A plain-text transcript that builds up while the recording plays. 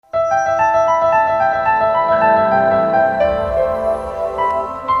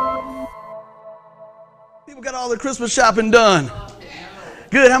the Christmas shopping done?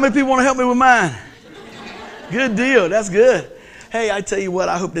 Good. How many people want to help me with mine? Good deal. That's good. Hey, I tell you what,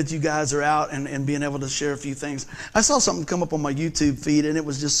 I hope that you guys are out and being able to share a few things. I saw something come up on my YouTube feed, and it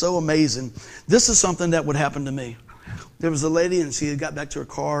was just so amazing. This is something that would happen to me. There was a lady, and she had got back to her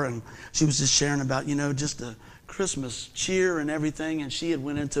car, and she was just sharing about, just the Christmas cheer and everything, and she had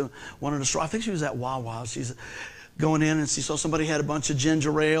went into one of the stores. I think she was at Wawa. She's going in, and she saw somebody had a bunch of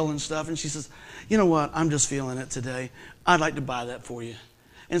ginger ale and stuff, and she says, you know what, I'm just feeling it today. I'd like to buy that for you.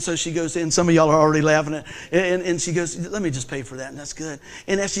 And so she goes in. Some of y'all are already laughing at it. And she goes, let me just pay for that, and that's good.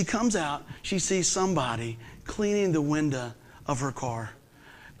 And as she comes out, she sees somebody cleaning the window of her car.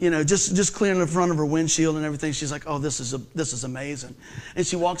 Just clearing the front of her windshield and everything. She's like, oh, this is amazing. And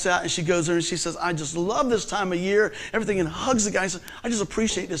she walks out and she goes there and she says, I just love this time of year, everything, and hugs the guy and says, I just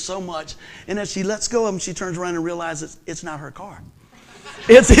appreciate this so much. And as she lets go of him, she turns around and realizes it's not her car.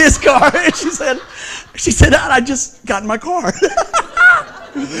 It's his car. And she said, I just got in my car.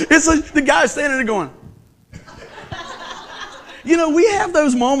 It's like the guy standing there going, we have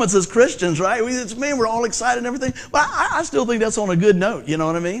those moments as Christians, right? We're all excited and everything. But I still think that's on a good note, you know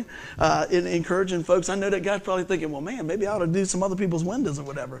what I mean? In encouraging folks. I know that guy's probably thinking, well, man, maybe I ought to do some other people's windows or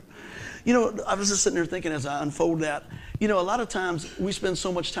whatever. I was just sitting there thinking as I unfold that, a lot of times we spend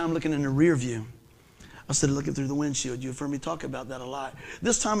so much time looking in the rear view instead of looking through the windshield. You've heard me talk about that a lot.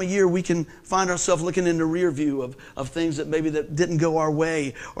 This time of year, we can find ourselves looking in the rear view of things that maybe that didn't go our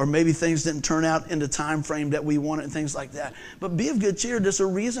way, or maybe things didn't turn out in the time frame that we wanted and things like that. But be of good cheer. There's a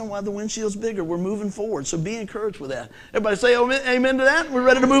reason why the windshield's bigger. We're moving forward, so be encouraged with that. Everybody say amen to that? We're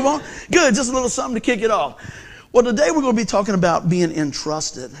ready to move on? Good, just a little something to kick it off. Well, today we're going to be talking about being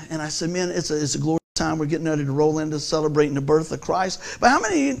entrusted. And I said, man, it's a glorious time. We're getting ready to roll into celebrating the birth of Christ. But how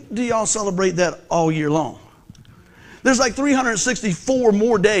many do y'all celebrate that all year long? There's like 364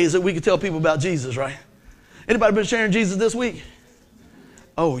 more days that we could tell people about Jesus, right? Anybody been sharing Jesus this week?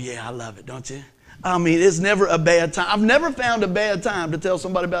 Oh yeah, I love it, don't you? I mean, it's never a bad time. I've never found a bad time to tell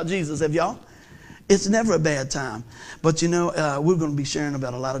somebody about Jesus. Have y'all? It's never a bad time. But we're going to be sharing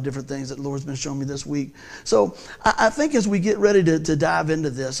about a lot of different things that the Lord's been showing me this week. So I think as we get ready to dive into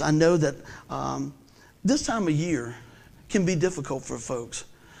this, I know that this time of year can be difficult for folks.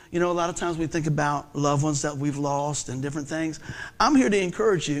 A lot of times we think about loved ones that we've lost and different things. I'm here to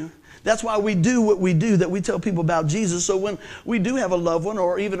encourage you. That's why we do what we do, that we tell people about Jesus. So when we do have a loved one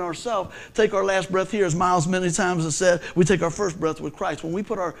or even ourselves, take our last breath here, as Miles many times has said, we take our first breath with Christ. When we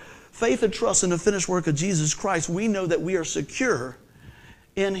put our faith and trust in the finished work of Jesus Christ, we know that we are secure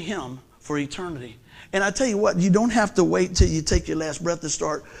in Him for eternity. And I tell you what, you don't have to wait till you take your last breath to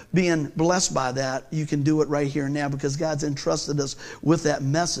start being blessed by that. You can do it right here and now because God's entrusted us with that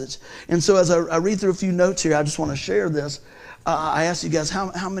message. And so as I read through a few notes here, I just want to share this. I asked you guys,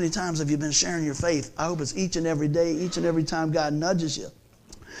 how many times have you been sharing your faith? I hope it's each and every day, each and every time God nudges you.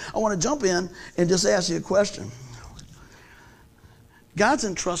 I want to jump in and just ask you a question. God's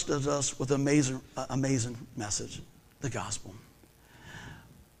entrusted us with an amazing message, the gospel.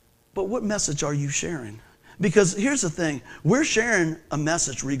 But what message are you sharing? Because here's the thing. We're sharing a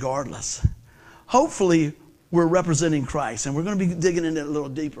message regardless. Hopefully, we're representing Christ. And we're going to be digging into it a little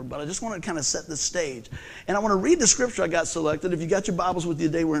deeper. But I just want to kind of set the stage. And I want to read the scripture I got selected. If you got your Bibles with you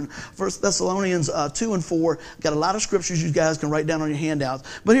today, we're in 1 Thessalonians 2 and 4. Got a lot of scriptures you guys can write down on your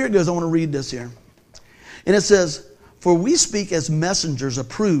handouts. But here it goes. I want to read this here. And it says, for we speak as messengers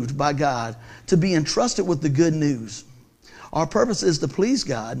approved by God to be entrusted with the good news. Our purpose is to please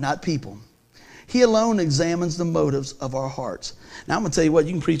God, not people. He alone examines the motives of our hearts. Now, I'm going to tell you what,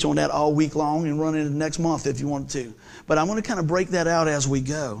 you can preach on that all week long and run into next month if you want to. But I want to kind of break that out as we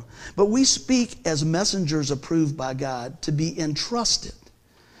go. But we speak as messengers approved by God to be entrusted.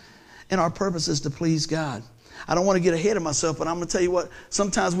 And our purpose is to please God. I don't want to get ahead of myself, but I'm going to tell you what,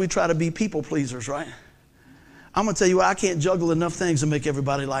 sometimes we try to be people pleasers, right? I'm going to tell you what, I can't juggle enough things to make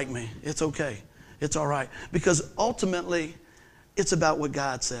everybody like me. It's okay. It's all right. Because ultimately, it's about what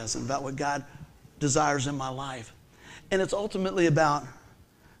God says and about what God desires in my life. And it's ultimately about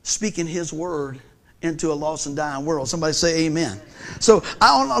speaking His word into a lost and dying world. Somebody say amen. So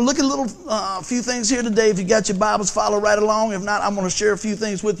I'll look at a few things here today. If you got your Bibles, follow right along. If not, I'm going to share a few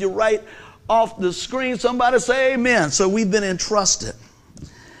things with you right off the screen. Somebody say amen. So we've been entrusted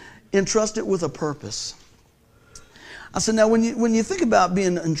with a purpose. I said, now when you think about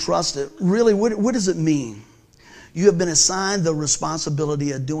being entrusted, really, what does it mean? You have been assigned the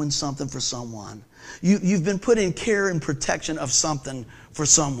responsibility of doing something for someone. You've been put in care and protection of something for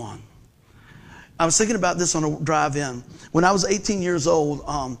someone. I was thinking about this on a drive-in. When I was 18 years old,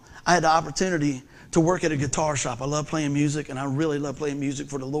 I had the opportunity to work at a guitar shop. I love playing music, and I really love playing music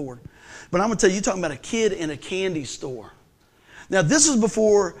for the Lord. But I'm going to tell you, you're talking about a kid in a candy store. Now, this is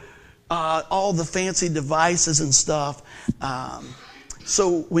before all the fancy devices and stuff.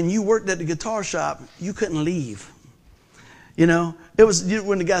 So when you worked at the guitar shop, you couldn't leave. You know, it was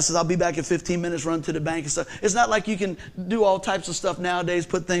when the guy says, I'll be back in 15 minutes, run to the bank and stuff. It's not like you can do all types of stuff nowadays,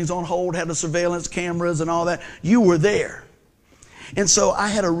 put things on hold, have the surveillance cameras and all that. You were there. And so I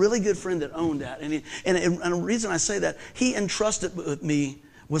had a really good friend that owned that. And the reason I say that, he entrusted with me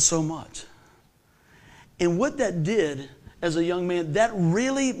with so much. And what that did as a young man, that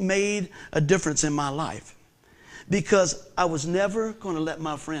really made a difference in my life. Because I was never going to let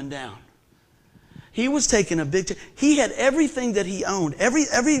my friend down. He was taking a big, he had everything that he owned. Every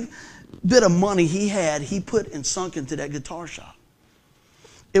bit of money he had, he put and sunk into that guitar shop.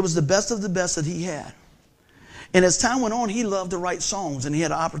 It was the best of the best that he had. And as time went on, he loved to write songs. And he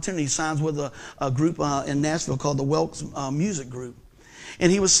had an opportunity, he signs with a group in Nashville called the Welks Music Group.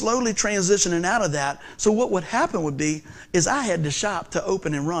 And he was slowly transitioning out of that. So what would happen would be, is I had the shop to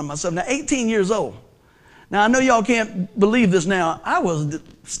open and run myself. Now, 18 years old. Now, I know y'all can't believe this now. I was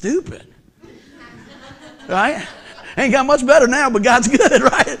stupid. Right? Ain't got much better now, but God's good,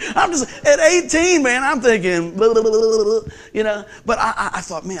 right? I'm just, at 18, man, I'm thinking, blah, blah, blah, blah, blah, you know. But I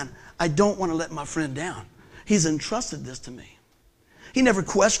thought, man, I don't want to let my friend down. He's entrusted this to me. He never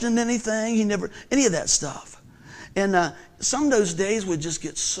questioned anything. He never, any of that stuff. And some of those days would just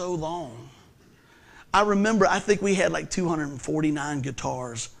get so long. I remember, I think we had like 249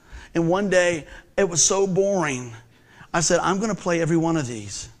 guitars. And one day, it was so boring. I said, I'm going to play every one of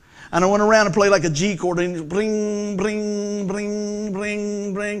these. And I went around and played like a G chord and bling, bling, bling,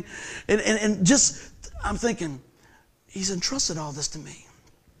 bling, bling. And just, I'm thinking, he's entrusted all this to me.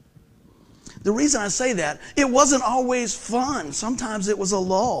 The reason I say that, it wasn't always fun. Sometimes it was a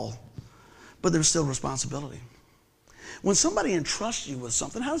lull. But there's still responsibility. When somebody entrusts you with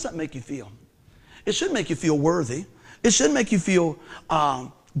something, how does that make you feel? It should make you feel worthy. It should make you feel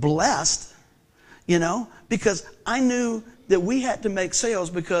blessed, you know, because I knew that we had to make sales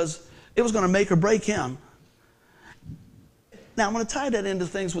because it was going to make or break him. Now, I'm going to tie that into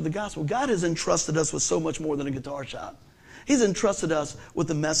things with the gospel. God has entrusted us with so much more than a guitar shop. He's entrusted us with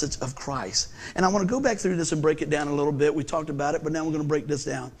the message of Christ. And I want to go back through this and break it down a little bit. We talked about it, but now we're going to break this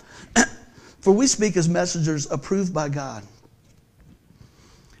down. For we speak as messengers approved by God.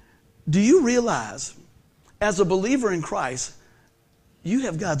 Do you realize, as a believer in Christ, you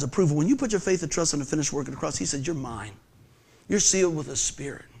have God's approval? When you put your faith and trust in the finished work of the cross, he said, you're mine. You're sealed with a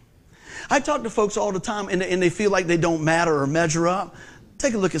Spirit. I talk to folks all the time, and they feel like they don't matter or measure up.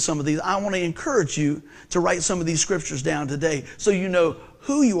 Take a look at some of these. I want to encourage you to write some of these scriptures down today so you know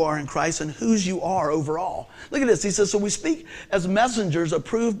who you are in Christ and whose you are overall. Look at this. He says, so we speak as messengers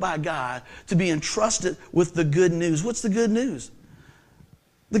approved by God to be entrusted with the good news. What's the good news?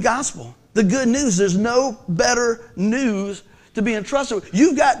 The gospel. The good news. There's no better news to be entrusted with.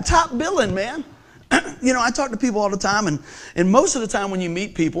 You've got top billing, man. You know, I talk to people all the time, and most of the time when you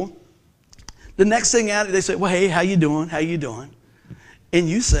meet people, the next thing out, they say, well, hey, how you doing? How you doing? And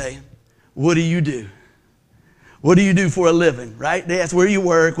you say, what do you do? What do you do for a living, right? They ask where you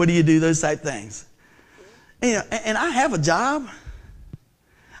work, what do you do, those type things. And, you know, and I have a job.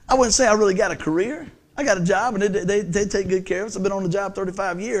 I wouldn't say I really got a career. I got a job, and they take good care of us. I've been on the job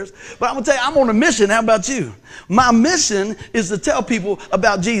 35 years. But I'm going to tell you, I'm on a mission. How about you? My mission is to tell people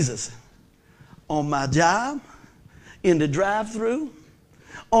about Jesus. On my job, in the drive-thru,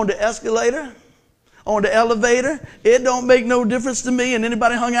 on the escalator, on the elevator. It don't make no difference to me. And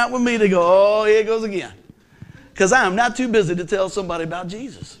anybody hung out with me, they go, oh, here it goes again. Because I am not too busy to tell somebody about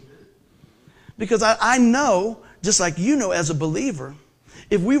Jesus. Because I know, just like you know as a believer,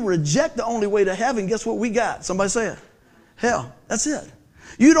 if we reject the only way to heaven, guess what we got? Somebody say it. Hell, that's it.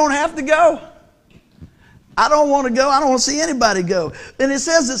 You don't have to go. I don't want to go. I don't want to see anybody go. And it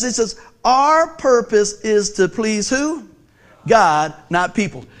says this. It says, our purpose is to please who? God, not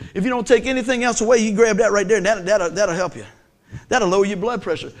people. If you don't take anything else away, you grab that right there, and that'll help you. That'll lower your blood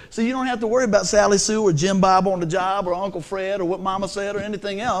pressure. So you don't have to worry about Sally Sue or Jim Bob on the job or Uncle Fred or what Mama said or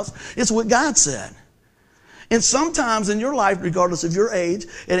anything else. It's what God said. And sometimes in your life, regardless of your age,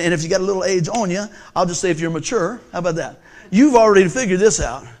 and if you got a little age on you, I'll just say if you're mature, how about that? You've already figured this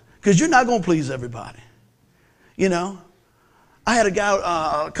out because you're not going to please everybody. You know? I had a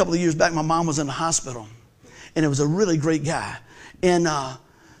guy a couple of years back, my mom was in the hospital, and it was a really great guy. And, I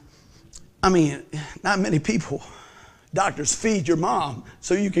mean, not many people, doctors feed your mom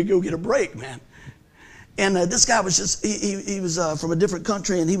so you can go get a break, man. And this guy was just, he was from a different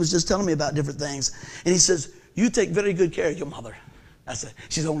country, and he was just telling me about different things. And he says, you take very good care of your mother. I said,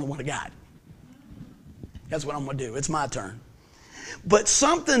 she's the only one I got. That's what I'm going to do. It's my turn. But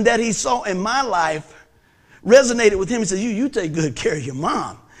something that he saw in my life resonated with him. He said, you take good care of your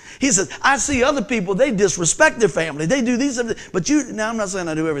mom. He said, I see other people, they disrespect their family. They do these, but now I'm not saying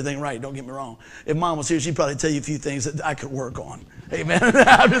I do everything right. Don't get me wrong. If Mom was here, she'd probably tell you a few things that I could work on. Amen.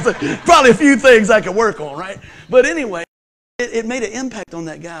 Probably a few things I could work on, right? But anyway, it made an impact on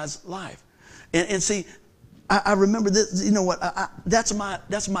that guy's life. And see, I remember this, you know what, that's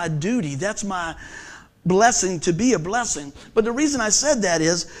my duty. That's my blessing, to be a blessing. But the reason I said that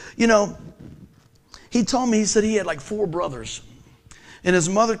is, you know, he told me, he said he had like 4 brothers. And his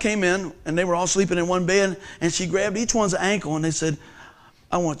mother came in, and they were all sleeping in one bed, and she grabbed each one's ankle, and they said,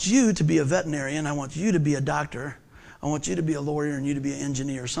 I want you to be a veterinarian. I want you to be a doctor. I want you to be a lawyer, and you to be an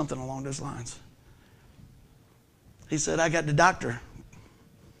engineer, something along those lines. He said, I got the doctor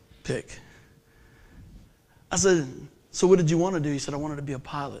pick. I said, so what did you want to do? He said, I wanted to be a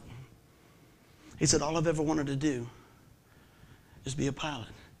pilot. He said, all I've ever wanted to do is be a pilot.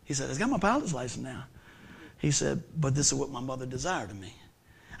 He said, I've got my pilot's license now. He said, but this is what my mother desired of me.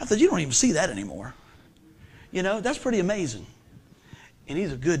 I said, you don't even see that anymore. You know, that's pretty amazing. And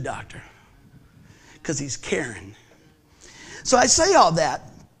he's a good doctor because he's caring. So I say all that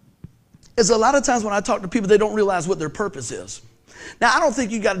is a lot of times when I talk to people, they don't realize what their purpose is. Now, I don't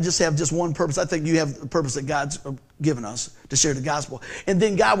think you got to just have just one purpose. I think you have the purpose that God's given us to share the gospel. And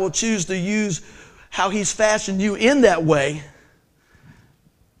then God will choose to use how he's fashioned you in that way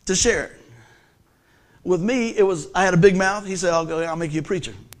to share it. With me, I had a big mouth. He said, I'll make you a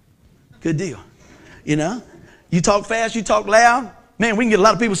preacher. Good deal. You know, you talk fast, you talk loud. Man, we can get a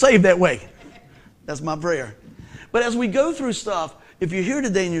lot of people saved that way. That's my prayer. But as we go through stuff, if you're here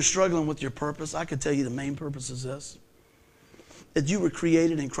today and you're struggling with your purpose, I could tell you the main purpose is this. That you were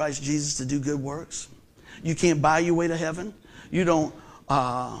created in Christ Jesus to do good works. You can't buy your way to heaven. You don't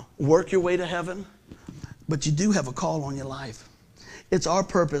work your way to heaven. But you do have a call on your life. It's our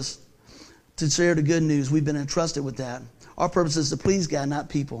purpose to share the good news. We've been entrusted with that. Our purpose is to please God, not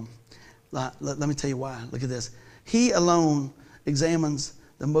people. Let me tell you why. Look at this. He alone examines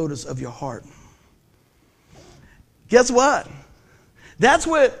the motives of your heart. Guess what? This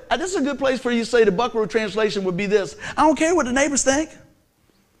is a good place for you to say the Buckrow translation would be this. I don't care what the neighbors think.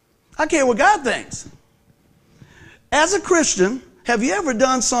 I care what God thinks. As a Christian, have you ever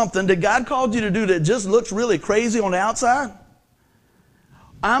done something that God called you to do that just looks really crazy on the outside?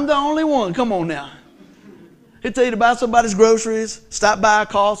 I'm the only one. Come on now. He'll tell you to buy somebody's groceries, stop by,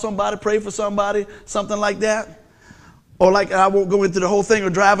 call somebody, pray for somebody, something like that. Or like, I won't go into the whole thing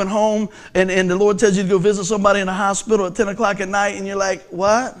of driving home and the Lord tells you to go visit somebody in the hospital at 10 o'clock at night and you're like,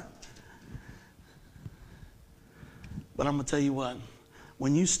 what? But I'm going to tell you what.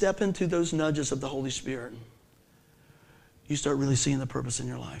 When you step into those nudges of the Holy Spirit, you start really seeing the purpose in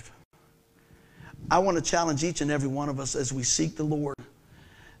your life. I want to challenge each and every one of us as we seek the Lord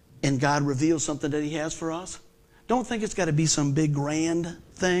and God reveals something that he has for us. Don't think it's got to be some big grand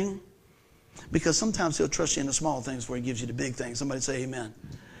thing, because sometimes he'll trust you in the small things before he gives you the big things. Somebody say amen.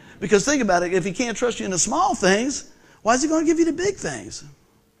 Because think about it, if he can't trust you in the small things, why is he going to give you the big things?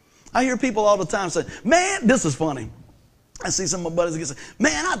 I hear people all the time say, man, this is funny. I see some of my buddies get say,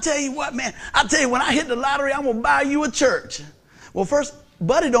 man, I tell you what, man, I tell you, when I hit the lottery, I'm going to buy you a church. Well, first,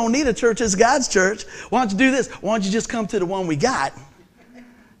 buddy don't need a church. It's God's church. Why don't you do this? Why don't you just come to the one we got?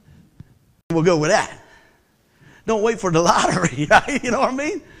 We'll go with that. Don't wait for the lottery, right? You know what I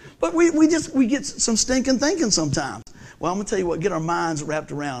mean? But we get some stinking thinking sometimes. Well, I'm going to tell you what, get our minds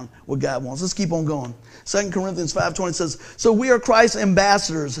wrapped around what God wants. Let's keep on going. 2 Corinthians 5:20 says, so we are Christ's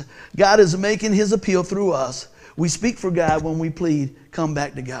ambassadors. God is making his appeal through us. We speak for God when we plead, come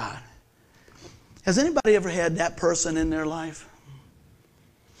back to God. Has anybody ever had that person in their life?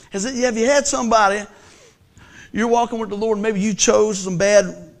 Have you had somebody, you're walking with the Lord, maybe you chose some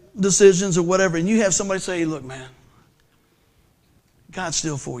bad decisions or whatever, and you have somebody say, hey, look, man, God's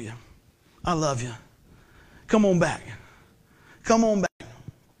still for you. I love you. Come on back. Come on back.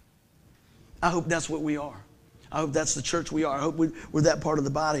 I hope that's what we are. I hope that's the church we are. I hope we're that part of the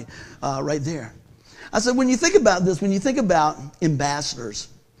body right there. I said, when you think about this, when you think about ambassadors,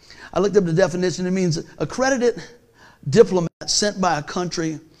 I looked up the definition. It means accredited diplomat sent by a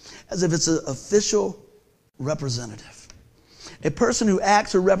country as if it's an official representative. A person who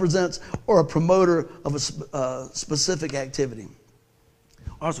acts or represents or a promoter of a specific activity.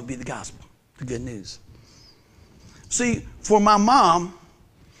 Ours would be the gospel, the good news. See, for my mom,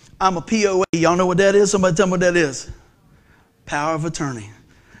 I'm a POA. Y'all know what that is? Somebody tell me what that is. Power of attorney.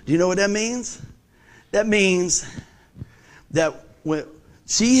 Do you know what that means? That means that when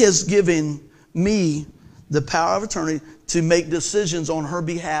she has given me the power of attorney to make decisions on her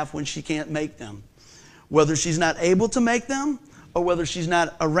behalf when she can't make them. whether she's not able to make them or whether she's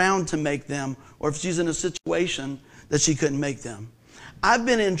not around to make them, or if she's in a situation that she couldn't make them. I've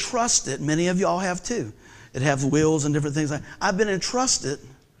been entrusted, many of y'all have too, that have wills and different things. I've been entrusted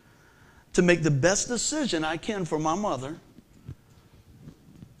to make the best decision I can for my mother,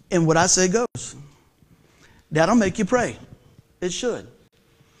 and what I say goes. That'll make you pray. It should.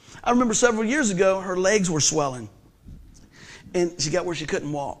 I remember several years ago, her legs were swelling, and she got where she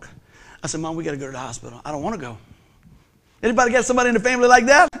couldn't walk. I said, Mom, we got to go to the hospital. I don't want to go. Anybody got somebody in the family like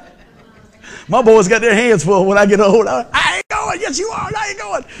that? My boys got their hands full when I get old. I ain't going. Yes, you are. I ain't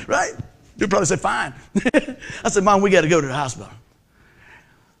going. Right? They'd probably say, fine. I said, Mom, we got to go to the hospital.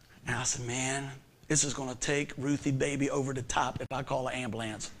 And I said, man, this is going to take Ruthie baby over the top if I call an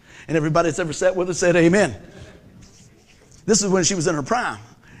ambulance. And everybody that's ever sat with her said amen. This is when she was in her prime.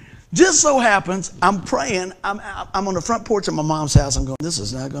 Just so happens, I'm praying. I'm on the front porch of my mom's house. I'm going, this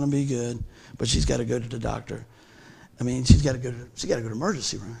is not going to be good. But she's got to go to the doctor. I mean, she's got to go to the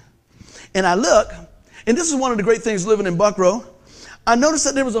emergency room. And I look, and this is one of the great things living in Buckrow. I noticed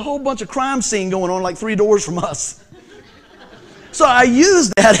that there was a whole bunch of crime scene going on like 3 doors from us. So I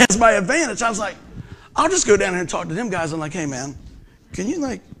used that as my advantage. I was like, I'll just go down here and talk to them guys. I'm like, hey, man, can you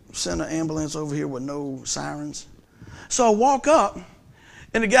like send an ambulance over here with no sirens? So I walk up,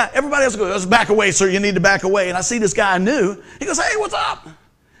 and the guy, everybody else goes, let's back away, sir. You need to back away. And I see this guy I knew. He goes, hey, what's up?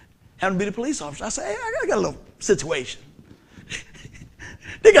 Happened to be the police officer. I say, hey, I got a little situation.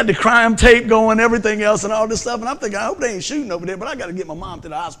 They got the crime tape going, everything else, and all this stuff. And I'm thinking, I hope they ain't shooting over there, but I got to get my mom to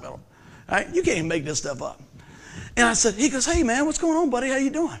the hospital. All right? You can't even make this stuff up. And I said, he goes, hey, man, what's going on, buddy? How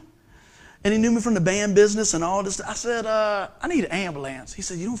you doing? And he knew me from the band business and all this. I said, I need an ambulance. He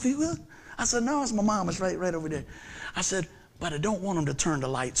said, you don't feel good? I said, no, it's my mom. It's right over there. I said, but I don't want them to turn the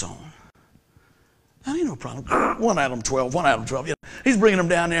lights on. That ain't no problem. One item 12, one item 12. Yeah. He's bringing them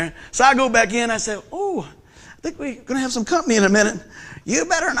down there. So I go back in. I said, oh, I think we're going to have some company in a minute. You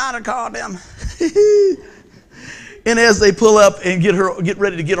better not have called them. And as they pull up and get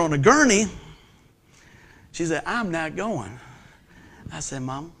ready to get on a gurney, she said, I'm not going. I said,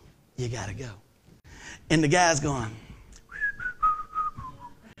 Mom, you got to go. And the guy's going.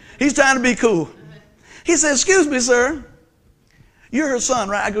 He's trying to be cool. He said, excuse me, sir. You're her son,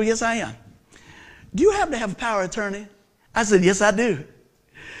 right? I go, yes, I am. Do you happen to have a power of attorney? I said, yes, I do.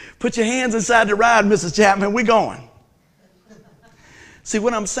 Put your hands inside the ride, Mrs. Chapman. We're going. See,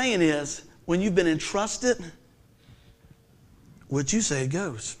 what I'm saying is, when you've been entrusted, what you say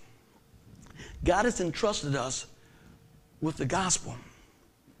goes. God has entrusted us with the gospel.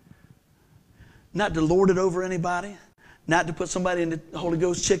 Not to lord it over anybody, not to put somebody in the Holy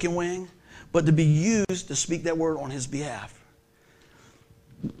Ghost chicken wing, but to be used to speak that word on his behalf.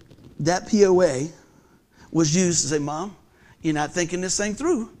 That POA was used to say, Mom, you're not thinking this thing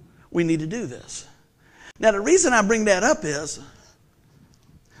through. We need to do this. Now, the reason I bring that up is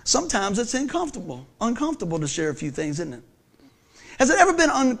sometimes it's uncomfortable to share a few things, isn't it? Has it ever been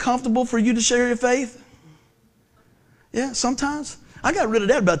uncomfortable for you to share your faith? Yeah, sometimes. I got rid of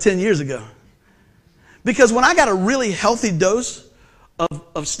that about 10 years ago. Because when I got a really healthy dose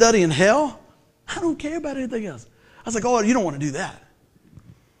of studying hell, I don't care about anything else. I was like, oh, you don't want to do that.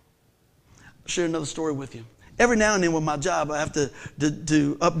 I'll share another story with you. Every now and then with my job, I have to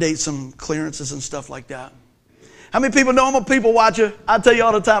update some clearances and stuff like that. How many people know I'm a people watcher? I tell you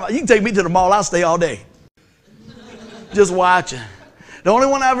all the time, you can take me to the mall, I'll stay all day. Just watching. The only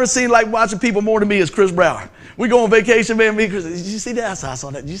one I've ever seen like watching people more than me is Chris Brower. We go on vacation, man. Me, Chris. Did you see that? I saw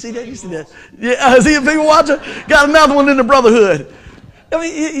that. Did you see that? You see that? Yeah. Is he a people watcher? Got another one in the brotherhood. I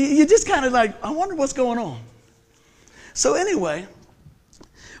mean, you just kind of like, I wonder what's going on. So anyway,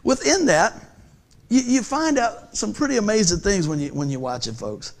 within that, you find out some pretty amazing things when you watch it,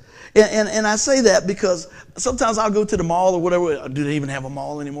 folks. And I say that because sometimes I'll go to the mall or whatever. Do they even have a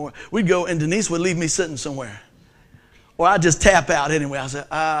mall anymore? We'd go, and Denise would leave me sitting somewhere. Or I'd just tap out anyway. I said,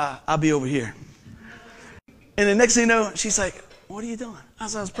 I'll be over here. And the next thing you know, she's like, what are you doing? I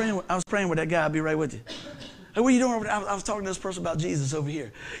said, I was praying with that guy. I'll be right with you. Hey, what are you doing over there? I was talking to this person about Jesus over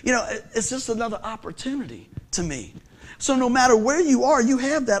here. You know, it's just another opportunity to me. So no matter where you are, you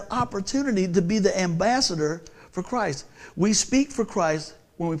have that opportunity to be the ambassador for Christ. We speak for Christ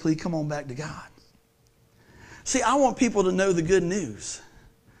when we plead, come on back to God. See, I want people to know the good news.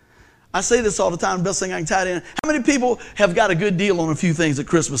 I say this all the time, the best thing I can tie it in. How many people have got a good deal on a few things at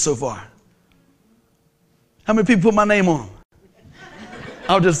Christmas so far? How many people put my name on them?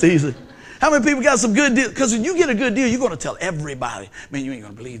 I'll just tease it. How many people got some good deals? Because when you get a good deal, you're going to tell everybody, man, you ain't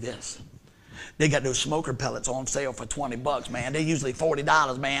going to believe this. They got those smoker pellets on sale for $20, man. They're usually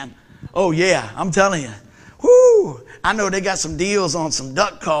 $40, man. Oh, yeah, I'm telling you. Whoo! I know they got some deals on some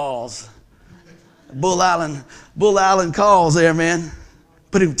duck calls. Bull Island calls there, man.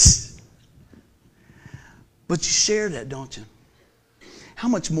 But you share that, don't you? How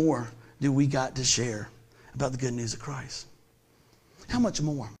much more do we got to share about the good news of Christ? How much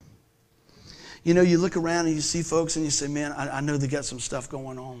more? You know, you look around and you see folks and you say, man, I know they got some stuff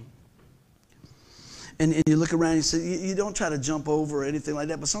going on. And you look around and you say, you don't try to jump over or anything like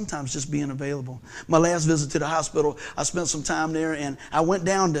that, but sometimes just being available. My last visit to the hospital, I spent some time there, and I went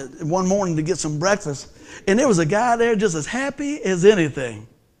down to one morning to get some breakfast, and there was a guy there just as happy as anything.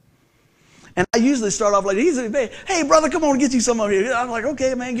 And I usually start off like, hey, brother, come on, get you some over here. I'm like,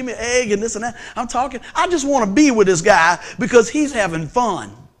 okay, man, give me an egg and this and that. I'm talking. I just want to be with this guy because he's having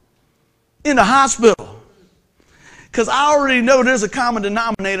fun in the hospital. Because I already know there's a common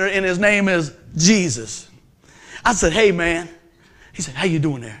denominator, and his name is Jesus. I said, hey, man. He said, how you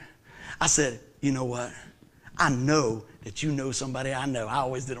doing there? I said, you know what? I know that you know somebody I know. I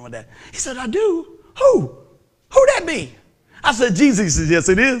always did it with that. He said, I do. Who? Who that be? I said, Jesus. He said, yes,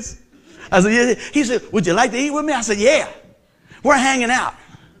 it is. I said, yeah. He said, would you like to eat with me? I said, yeah. We're hanging out.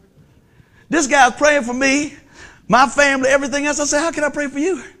 This guy's praying for me, my family, everything else. I said, how can I pray for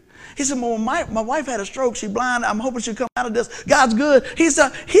you? He said, well, my wife had a stroke. She's blind. I'm hoping she'll come out of this. God's good. He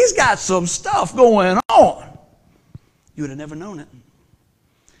said, he's got some stuff going on. You would have never known it.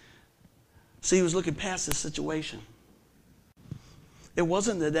 See, he was looking past this situation. It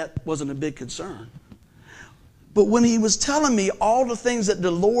wasn't that wasn't a big concern. But when he was telling me all the things that the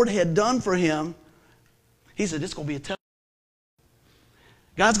Lord had done for him, he said, it's going to be a test.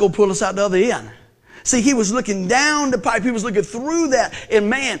 God's going to pull us out the other end. See, he was looking down the pipe. He was looking through that. And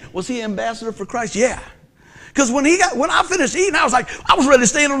man, was he an ambassador for Christ? Yeah. Because when I finished eating, I was ready to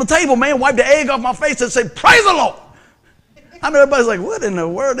stand on the table, man, wipe the egg off my face and say, praise the Lord. I know everybody's like, what in the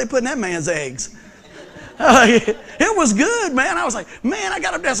world are they putting that man's eggs? It was good, man. I was like, man, I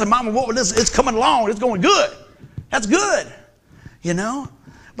got up there and said, Mama, what was this? It's coming along. It's going good. That's good. You know?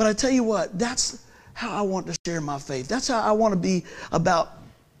 But I tell you what, that's how I want to share my faith. That's how I want to be about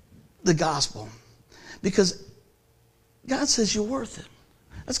the gospel. Because God says you're worth it.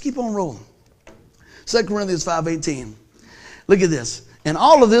 Let's keep on rolling. 2 Corinthians 5:18. Look at this. And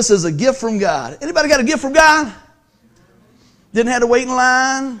all of this is a gift from God. Anybody got a gift from God? Didn't have to wait in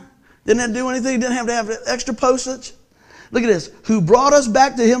line. Didn't have to do anything. Didn't have to have extra postage. Look at this. Who brought us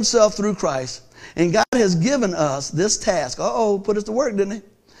back to himself through Christ. And God has given us this task. Put us to work, didn't he?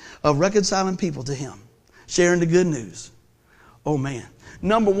 Of reconciling people to him. Sharing the good news. Oh, man.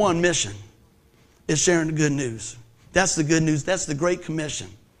 Number one mission is sharing the good news. That's the good news. That's the Great Commission.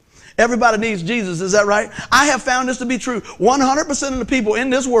 Everybody needs Jesus. Is that right? I have found this to be true. 100% of the people in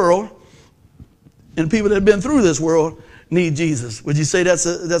this world and the people that have been through this world need Jesus. Would you say that's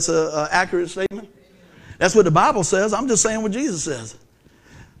a accurate statement? That's what the Bible says. I'm just saying what Jesus says.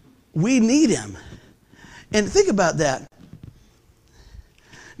 We need him. And think about that.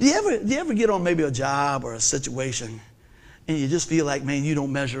 Do you ever get on maybe a job or a situation and you just feel like, man, you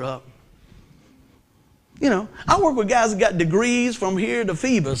don't measure up? You know, I work with guys that got degrees from here to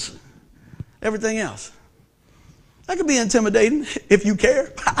Phoebus, everything else. That could be intimidating if you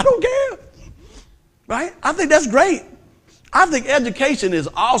care. I don't care. Right? I think that's great. I think education is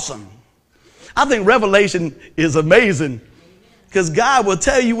awesome. I think revelation is amazing because God will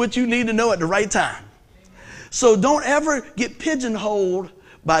tell you what you need to know at the right time. So don't ever get pigeonholed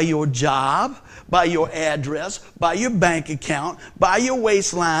by your job, by your address, by your bank account, by your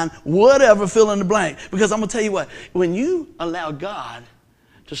waistline, whatever, fill in the blank. Because I'm going to tell you what, when you allow God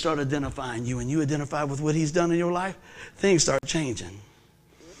to start identifying you and you identify with what he's done in your life, things start changing.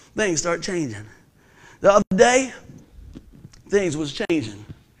 Things start changing. The other day, things was changing.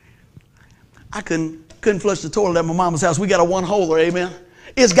 I couldn't flush the toilet at my mama's house. We got a one-holer, amen?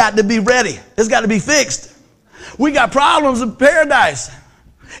 It's got to be ready. It's got to be fixed. We got problems in paradise.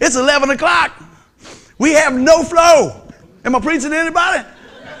 It's 11 o'clock. We have no flow. Am I preaching to anybody?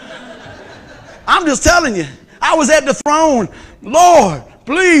 I'm just telling you. I was at the throne. Lord,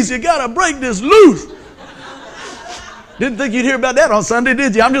 please, you got to break this loose. Didn't think you'd hear about that on Sunday,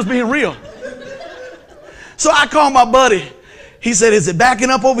 did you? I'm just being real. So I called my buddy. He said, is it backing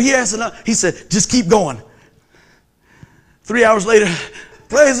up over here? I said, no. He said, just keep going. 3 hours later,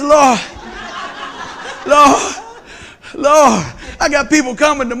 praise the Lord. Lord, I got people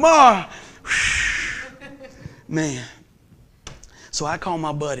coming tomorrow. Man. So I called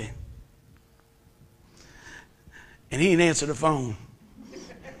my buddy. And he didn't answer the phone.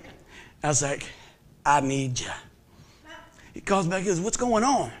 I was like, I need you. He calls back and says, what's going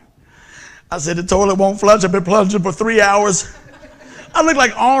on? I said, the toilet won't flush. I've been plunging for 3 hours. I look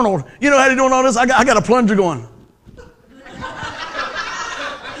like Arnold. You know how they doing all this? I got a plunger going.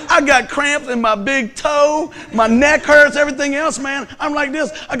 I I got cramps in my big toe. My neck hurts, everything else, man. I'm like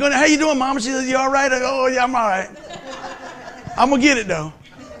this. I go, how you doing, Mama? She says, you all right? I go, oh, yeah, I'm all right. I'm going to get it, though.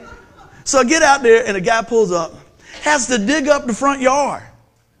 So I get out there, and a guy pulls up. Has to dig up the front yard.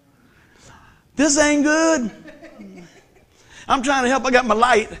 This ain't good. I'm trying to help. I got my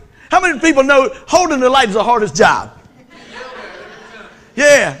light. How many people know holding the light is the hardest job?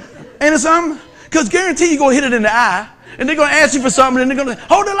 Yeah. Ain't it something? Because guarantee you're going to hit it in the eye. And they're going to ask you for something. And they're going to say,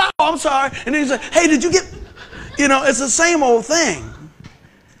 hold the light. Oh, I'm sorry. And then you say, hey, did you get... You know, it's the same old thing.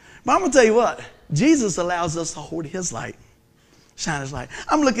 But I'm going to tell you what. Jesus allows us to hold his light. Shine his light.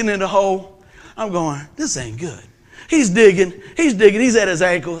 I'm looking in the hole. I'm going, this ain't good. He's digging. He's digging. He's at his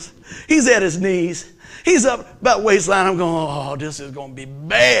ankles. He's at his knees. He's up about waistline. I'm going, oh, this is going to be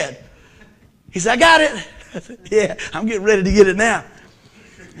bad. He said, I got it. I said, yeah, I'm getting ready to get it now.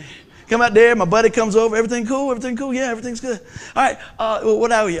 Come out there. My buddy comes over. Everything cool? Everything cool? Yeah, everything's good. All right.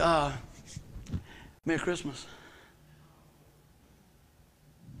 What are you? Merry Christmas.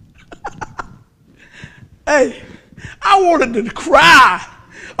 Hey, I wanted to cry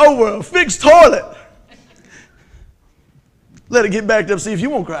over a fixed toilet. Let it get backed up, see if you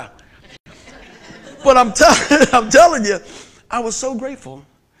won't cry. But I'm telling you, I was so grateful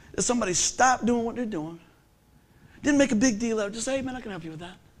that somebody stopped doing what they're doing. Didn't make a big deal out of it. Just say, hey, man, I can help you with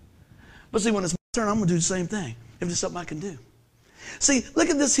that. But see, when it's my turn, I'm going to do the same thing. If there's something I can do. See, look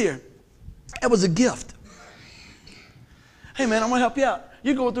at this here. It was a gift. Hey, man, I'm going to help you out.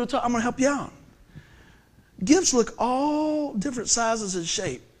 You're going through a time, I'm going to help you out. Gifts look all different sizes and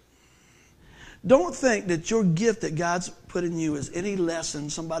shape. Don't think that your gift that God's put in you is any less than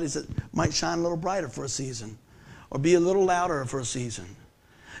somebody's that might shine a little brighter for a season or be a little louder for a season.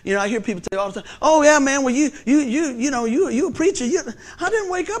 You know, I hear people say all the time, oh, yeah, man, well, you a preacher. I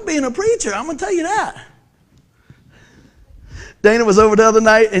didn't wake up being a preacher. I'm going to tell you that. Dana was over the other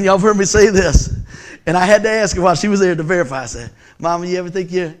night, and y'all have heard me say this. And I had to ask her while she was there to verify. I said, Mama, you ever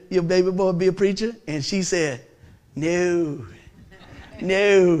think your baby boy would be a preacher? And she said, no,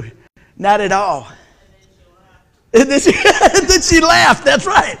 not at all. And then she laughed. That's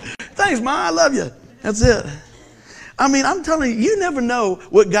right. Thanks, Ma. I love you. That's it. I mean, I'm telling you, you never know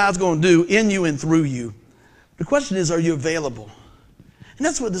what God's going to do in you and through you. The question is, are you available? And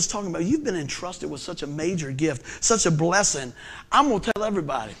that's what this is talking about. You've been entrusted with such a major gift, such a blessing. I'm going to tell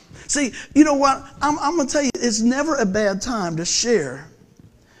everybody. See, you know what? I'm going to tell you, it's never a bad time to share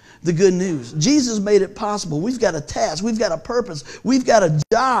the good news. Jesus made it possible. We've got a task. We've got a purpose. We've got a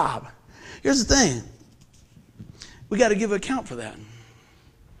job. Here's the thing. We got to give account for that.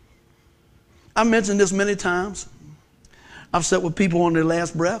 I've mentioned this many times. I've sat with people on their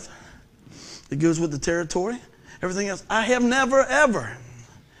last breath. It goes with the territory. Everything else. I have never, ever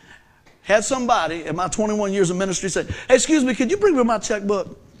had somebody in my 21 years of ministry say, hey, excuse me, could you bring me my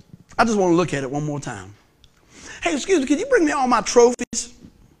checkbook? I just want to look at it one more time. Hey, excuse me, could you bring me all my trophies?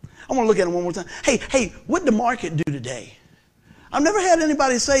 I want to look at it one more time. Hey, what did the market do today? I've never had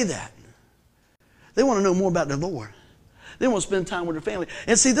anybody say that. They want to know more about the Lord. They want to spend time with their family.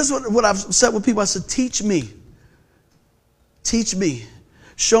 And see, this is what I've said with people. I said, teach me. Teach me.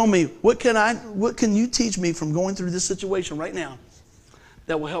 Show me. What can you teach me from going through this situation right now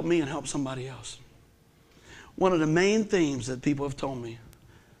that will help me and help somebody else? One of the main themes that people have told me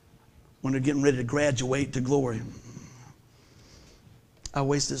when they're getting ready to graduate to glory, I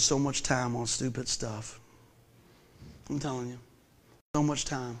wasted so much time on stupid stuff. I'm telling you, so much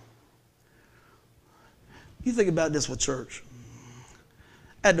time. You think about this with church.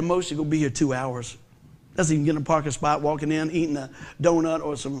 At the most, you're going to be here 2 hours. That's even getting a parking spot, walking in, eating a donut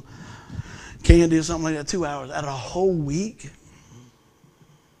or some candy or something like that. 2 hours. Out of a whole week?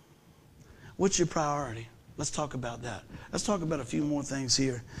 What's your priority? Let's talk about that. Let's talk about a few more things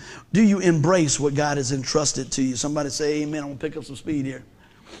here. Do you embrace what God has entrusted to you? Somebody say amen. I'm going to pick up some speed here.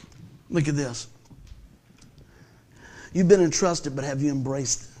 Look at this. You've been entrusted, but have you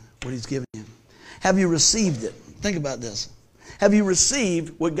embraced what he's given you? Have you received it? Think about this. Have you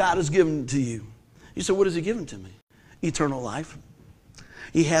received what God has given to you? You say, what has he given to me? Eternal life.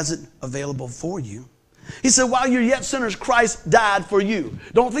 He has it available for you. He said, while you're yet sinners, Christ died for you.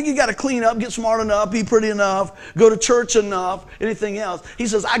 Don't think you got to clean up, get smart enough, be pretty enough, go to church enough, anything else. He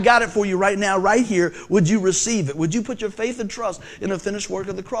says, I got it for you right now, right here. Would you receive it? Would you put your faith and trust in the finished work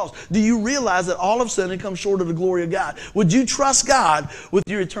of the cross? Do you realize that all of sin and come short of the glory of God? Would you trust God with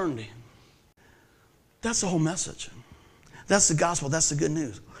your eternity? That's the whole message. That's the gospel. That's the good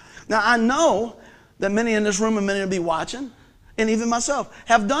news. Now, I know that many in this room and many will be watching, and even myself,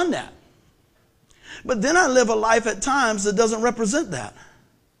 have done that. But then I live a life at times that doesn't represent that.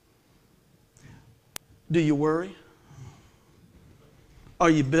 Do you worry? Are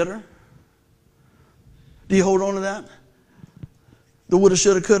you bitter? Do you hold on to that? The woulda,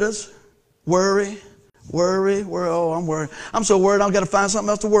 shoulda, couldas? Worry. Oh, I'm worried. I'm so worried I've got to find something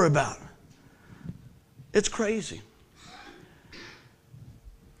else to worry about. It's crazy.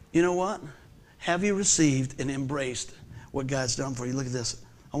 You know what? Have you received and embraced what God's done for you? Look at this.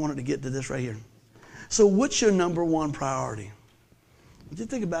 I wanted to get to this right here. So what's your number one priority? Did you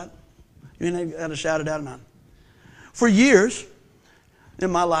think about it? You ain't got to shout it out or not. For years in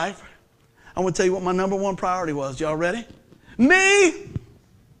my life, I want to tell you what my number one priority was. Y'all ready? Me.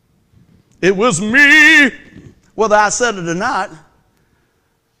 It was me. Whether I said it or not,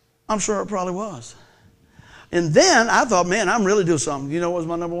 I'm sure it probably was. And then I thought, man, I'm really doing something. You know what was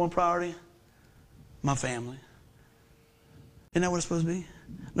my number one priority? My family. Isn't that what it's supposed to be?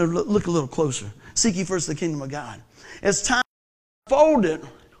 No, look a little closer. Seek ye first the kingdom of God. As time unfolded,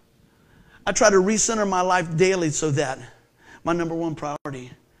 I try to recenter my life daily so that my number one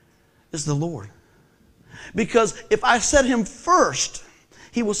priority is the Lord. Because if I set Him first,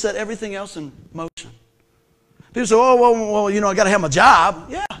 He will set everything else in motion. People say, oh, well, you know, I got to have my job.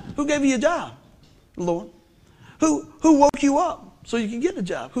 Yeah, who gave you a job? The Lord. Who woke you up so you can get the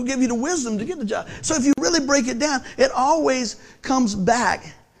job? Who gave you the wisdom to get the job? So if you really break it down, it always comes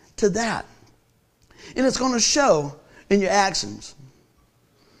back to that. And it's going to show in your actions,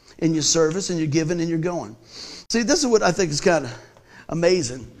 in your service, in your giving, and your going. See, this is what I think is kind of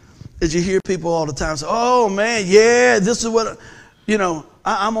amazing, is you hear people all the time say, oh, man, yeah, this is what, you know,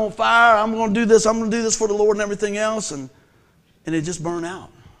 I'm on fire. I'm going to do this. I'm going to do this for the Lord and everything else. And it just burn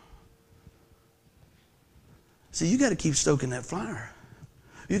out. See, you got to keep stoking that fire.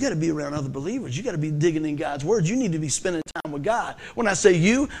 You got to be around other believers. You got to be digging in God's word. You need to be spending time with God. When I say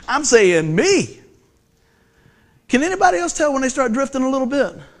you, I'm saying me. Can anybody else tell when they start drifting a little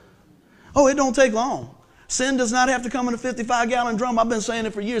bit? Oh, it don't take long. Sin does not have to come in a 55-gallon drum. I've been saying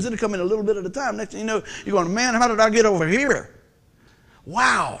it for years. It'll come in a little bit at a time. Next thing you know, you're going, man, how did I get over here?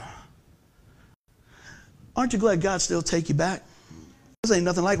 Wow. Aren't you glad God still take you back? This ain't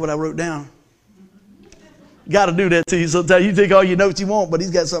nothing like what I wrote down. Got to do that to you sometimes. You take all your notes you want, but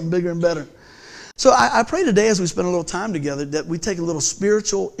He's got something bigger and better. So I pray today as we spend a little time together that we take a little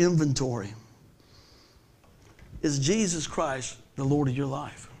spiritual inventory. Is Jesus Christ the Lord of your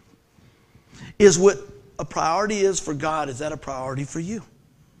life? Is what a priority is for God, is that a priority for you?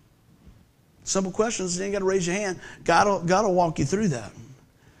 Simple questions. You ain't got to raise your hand. God will walk you through that.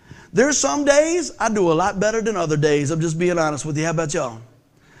 There's some days I do a lot better than other days. I'm just being honest with you. How about y'all?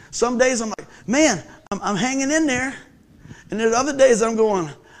 Some days I'm like, man, I'm hanging in there. And there's other days I'm going,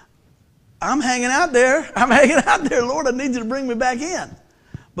 I'm hanging out there. I'm hanging out there. Lord, I need you to bring me back in.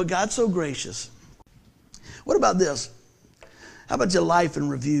 But God's so gracious. What about this? How about your life in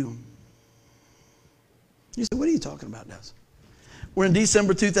review? You say, what are you talking about, Des? We're in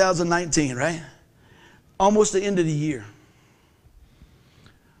December 2019, right? Almost the end of the year.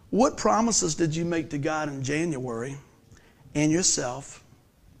 What promises did you make to God in January and yourself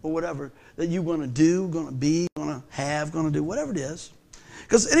or whatever that you're going to do, going to be, going to have, going to do, whatever it is?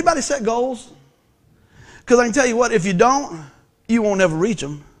 Because anybody set goals? Because I can tell you what, if you don't, you won't ever reach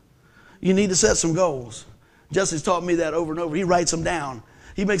them. You need to set some goals. Jesse's taught me that over and over. He writes them down.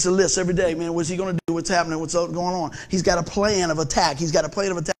 He makes a list every day. Man, what's he going to do? What's happening? What's going on? He's got a plan of attack. He's got a plan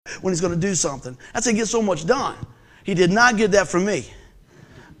of attack when he's going to do something. That's how he gets so much done. He did not get that from me.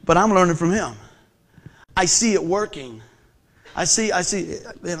 But I'm learning from him. I see it working. I see, you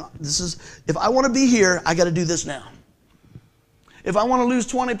know, this is, if I want to be here, I got to do this now. If I want to lose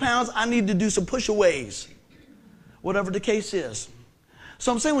 20 pounds, I need to do some push-aways. Whatever the case is.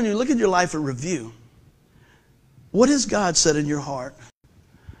 So I'm saying when you look at your life in review, what has God said in your heart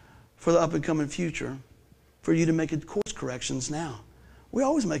for the up-and-coming future for you to make course corrections now? We're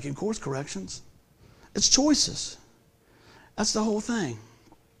always making course corrections. It's choices. That's the whole thing.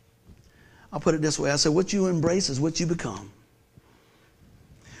 I'll put it this way. I say what you embrace is what you become.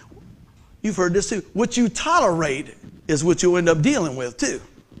 You've heard this too. What you tolerate is what you'll end up dealing with too.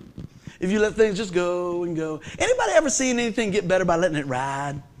 If you let things just go and go. Anybody ever seen anything get better by letting it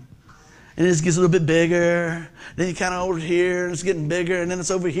ride? And it just gets a little bit bigger. Then you kind of over here, and it's getting bigger. And then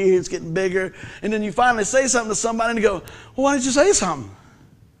it's over here, it's getting bigger. And then you finally say something to somebody and you go, well, why didn't you say something?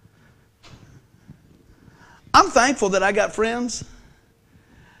 I'm thankful that I got friends.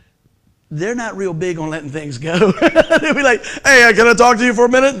 They're not real big on letting things go. They'll be like, hey, can I talk to you for a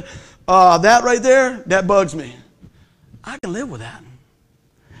minute? That right there, that bugs me. I can live with that.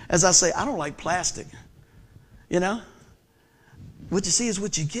 As I say, I don't like plastic. You know? What you see is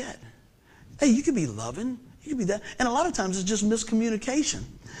what you get. Hey, you can be loving. You can be that. And a lot of times it's just miscommunication.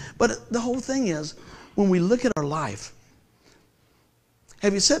 But the whole thing is, when we look at our life,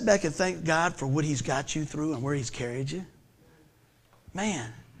 Have you sat back and thanked God for what he's got you through and where he's carried you?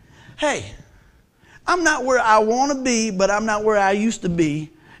 Man, hey, I'm not where I want to be, but I'm not where I used to be,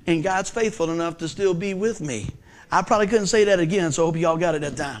 and God's faithful enough to still be with me. I probably couldn't say that again, so I hope y'all got it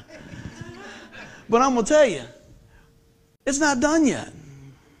that time. But I'm going to tell you, it's not done yet.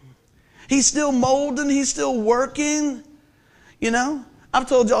 He's still molding. He's still working. You know, I've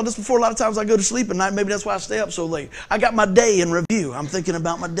told y'all this before. A lot of times I go to sleep at night. Maybe that's why I stay up so late. I got my day in review. I'm thinking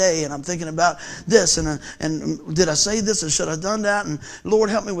about my day, and I'm thinking about this, and did I say this, or should I have done that? And Lord,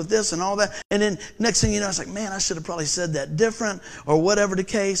 help me with this and all that. And then next thing you know, it's like, man, I should have probably said that different, or whatever the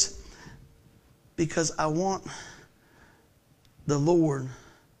case, because I want the Lord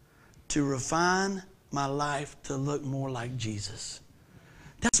to refine my life to look more like Jesus.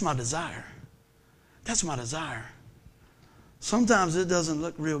 That's my desire. That's my desire. Sometimes it doesn't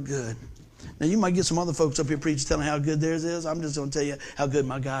look real good. Now, you might get some other folks up here preaching telling how good theirs is. I'm just going to tell you how good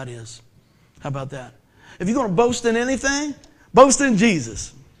my God is. How about that? If you're going to boast in anything, boast in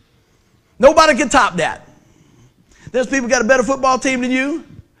Jesus. Nobody can top that. There's people got a better football team than you,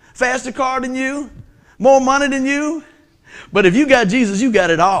 faster car than you, more money than you. But if you got Jesus, you got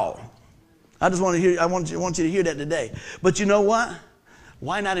it all. I want you to hear that today. But you know what?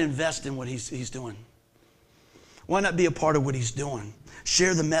 Why not invest in what he's doing? Why not be a part of what he's doing?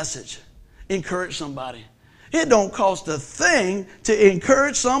 Share the message. Encourage somebody. It don't cost a thing to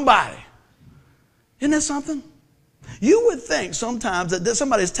encourage somebody. Isn't that something? You would think sometimes that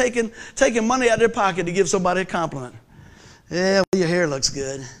somebody's taking money out of their pocket to give somebody a compliment. Yeah, well, your hair looks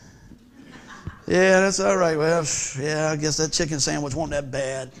good. Yeah, that's all right. Well, yeah, I guess that chicken sandwich wasn't that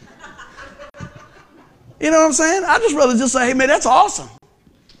bad. You know what I'm saying? I'd just rather just say, hey, man, that's awesome.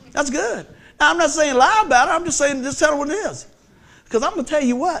 That's good. Now, I'm not saying lie about it. I'm just saying, just tell her what it is. Because I'm going to tell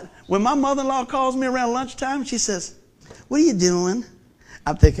you what. When my mother-in-law calls me around lunchtime, she says, what are you doing?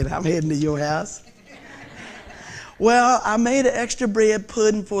 I'm thinking, I'm heading to your house. Well, I made an extra bread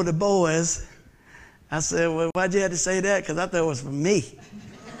pudding for the boys. I said, well, why'd you have to say that? Because I thought it was for me.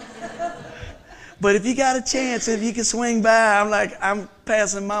 But if you got a chance, if you can swing by, I'm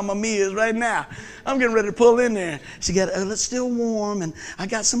passing Mama Mia's right now. I'm getting ready to pull in there. She got, it's still warm, and I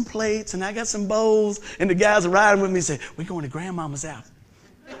got some plates, and I got some bowls, and the guys are riding with me and say, we're going to Grandmama's house.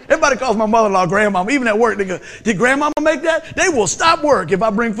 Everybody calls my mother-in-law Grandmama. Even at work, they go, did Grandmama make that? They will stop work if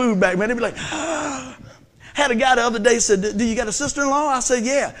I bring food back, man. They'll be like, ah. Had a guy the other day said, do you got a sister-in-law? I said,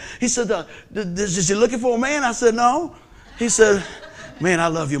 yeah. He said, is she looking for a man? I said, no. He said, man, I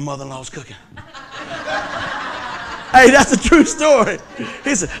love your mother-in-law's cooking. Hey, that's a true story.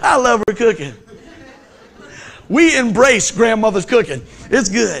 He said, I love her cooking. We embrace grandmother's cooking. It's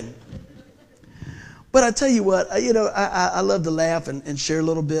good. But I tell you what, I love to laugh and share a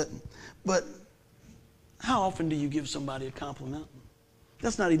little bit. But how often do you give somebody a compliment?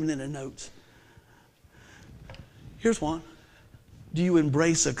 That's not even in the notes. Here's one. Do you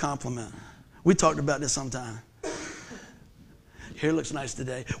embrace a compliment? We talked about this sometime. Hair looks nice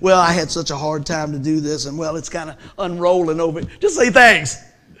today. Well, I had such a hard time to do this, and well, it's kind of unrolling over. Just say thanks.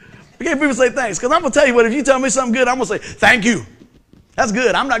 Again, people say thanks, because I'm gonna tell you what. If you tell me something good, I'm gonna say thank you. That's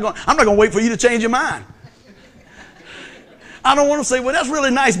good. I'm not gonna wait for you to change your mind. I don't want to say, well, that's really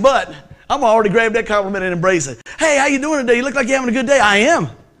nice, but I'm gonna already grab that compliment and embrace it. Hey, how you doing today? You look like you're having a good day. I am.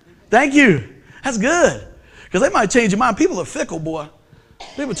 Thank you. That's good, because they might change your mind. People are fickle, boy.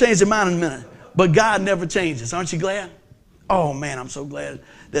 People change their mind in a minute, but God never changes. Aren't you glad? Oh, man, I'm so glad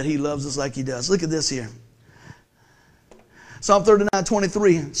that he loves us like he does. Look at this here. Psalm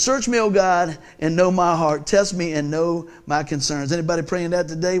 39:23. Search me, O God, and know my heart. Test me and know my concerns. Anybody praying that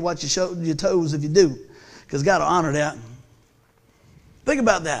today? Watch your toes if you do, because God will honor that. Think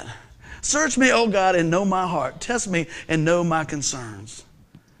about that. Search me, O God, and know my heart. Test me and know my concerns.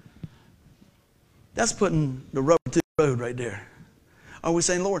 That's putting the rubber to the road right there. Are we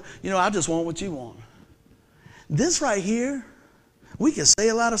saying, Lord, I just want what you want? This right here, we can say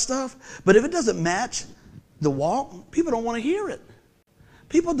a lot of stuff, but if it doesn't match the walk, people don't want to hear it.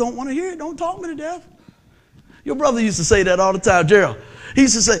 People don't want to hear it. Don't talk me to death. Your brother used to say that all the time, Gerald. He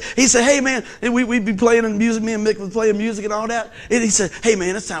said, hey, man, we'd be playing music, me and Mick would play music and all that. And he said, hey,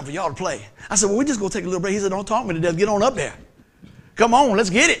 man, it's time for y'all to play. I said, well, we're just going to take a little break. He said, don't talk me to death. Get on up there. Come on, let's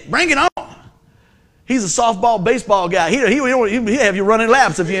get it. Bring it on. He's a softball, baseball guy. He'll have you running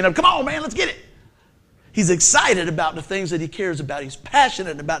laps if you end up. Come on, man, let's get it. He's excited about the things that he cares about. He's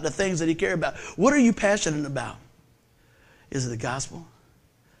passionate about the things that he cares about. What are you passionate about? Is it the gospel?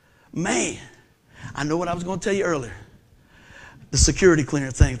 Man, I know what I was going to tell you earlier. The security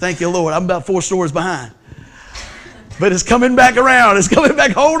clearance thing. Thank you, Lord. I'm about 4 stories behind. But it's coming back around. It's coming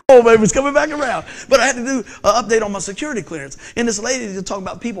back. Hold on, baby. It's coming back around. But I had to do an update on my security clearance. And this lady was talking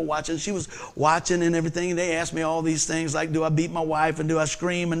about people watching. She was watching and everything. And they asked me all these things like, do I beat my wife? And do I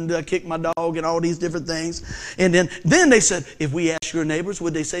scream? And do I kick my dog? And all these different things. And then they said, if we ask your neighbors,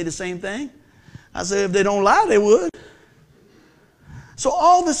 would they say the same thing? I said, if they don't lie, they would. So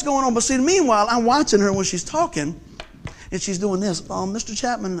all this going on. But see, meanwhile, I'm watching her when she's talking. And she's doing this. Mr.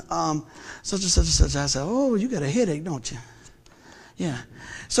 Chapman, such and such and such. I said, oh, you got a headache, don't you? Yeah.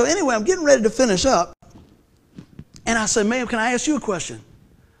 So anyway, I'm getting ready to finish up. And I said, ma'am, can I ask you a question?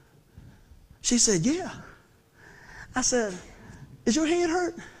 She said, yeah. I said, is your head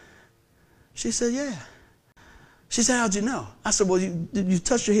hurt? She said, yeah. She said, how'd you know? I said, well, you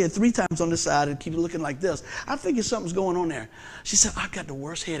touched your head 3 times on this side and keep looking like this. I figured something's going on there. She said, I got the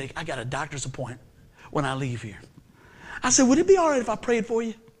worst headache. I got a doctor's appointment when I leave here. I said, would it be all right if I prayed for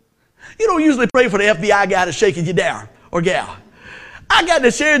you? You don't usually pray for the FBI guy that's shaking you down, or gal. I got to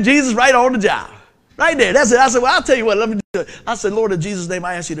share Jesus right on the job. Right there. That's it. I said, well, I'll tell you what, let me do it. I said, Lord, in Jesus' name,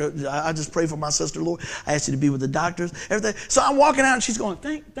 I ask you to, I just pray for my sister, Lord. I ask you to be with the doctors, everything. So I'm walking out and she's going,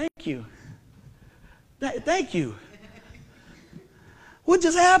 thank you. Thank you. What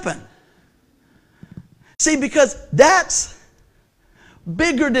just happened? See, because that's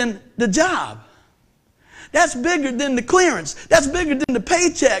bigger than the job. That's bigger than the clearance. That's bigger than the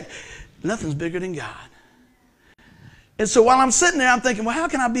paycheck. Nothing's bigger than God. And so while I'm sitting there, I'm thinking, well, how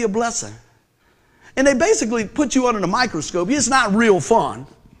can I be a blessing? And they basically put you under the microscope. It's not real fun.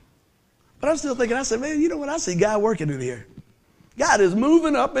 But I'm still thinking, I said, man, you know what? I see God working in here. God is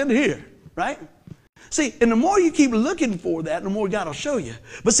moving up in here, right? See, and the more you keep looking for that, the more God will show you.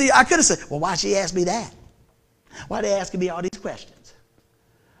 But see, I could have said, well, why she ask me that? Why are they asking me all these questions?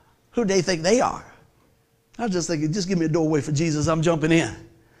 Who do they think they are? I was just thinking, just give me a doorway for Jesus. I'm jumping in.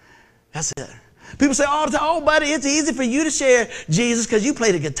 That's it. People say all the time, oh, buddy, it's easy for you to share Jesus because you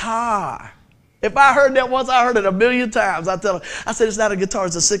play the guitar. If I heard that once, I heard it 1,000,000 times. I tell them, I said, it's not a guitar,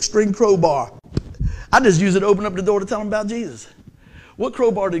 it's a 6-string crowbar. I just use it to open up the door to tell them about Jesus. What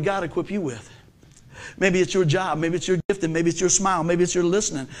crowbar did God equip you with? Maybe it's your job. Maybe it's your gifting. Maybe it's your smile. Maybe it's your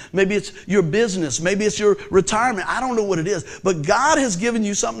listening. Maybe it's your business. Maybe it's your retirement. I don't know what it is. But God has given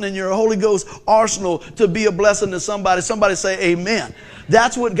you something in your Holy Ghost arsenal to be a blessing to somebody. Somebody say amen.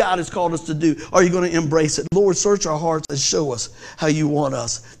 That's what God has called us to do. Are you going to embrace it? Lord, search our hearts and show us how you want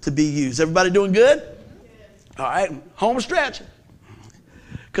us to be used. Everybody doing good? All right. Home stretch.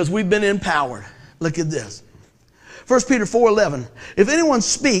 Because we've been empowered. Look at this. 1 Peter 4:11. If anyone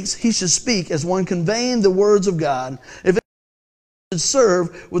speaks, he should speak as one conveying the words of God. If anyone should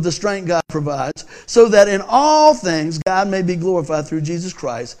serve with the strength God provides, so that in all things God may be glorified through Jesus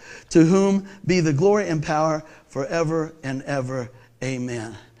Christ, to whom be the glory and power forever and ever.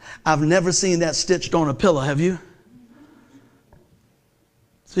 Amen. I've never seen that stitched on a pillow, have you?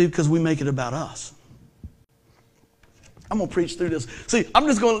 See, because we make it about us. I'm going to preach through this. See, I'm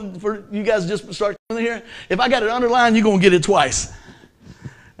just going to, for you guys just start coming here. If I got it underlined, you're going to get it twice.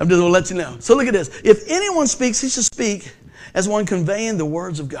 I'm just going to let you know. So look at this. If anyone speaks, he should speak as one conveying the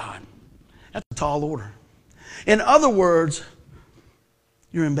words of God. That's a tall order. In other words,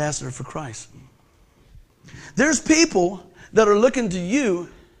 you're an ambassador for Christ. There's people that are looking to you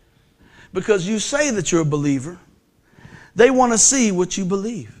because you say that you're a believer. They want to see what you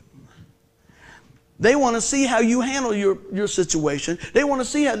believe. They want to see how you handle your situation. They want to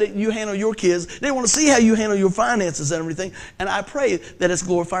see how you handle your kids. They want to see how you handle your finances and everything. And I pray that it's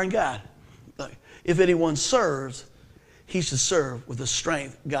glorifying God. If anyone serves, he should serve with the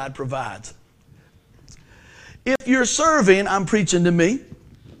strength God provides. If you're serving, I'm preaching to me.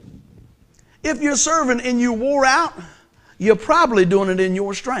 If you're serving and you wore out, you're probably doing it in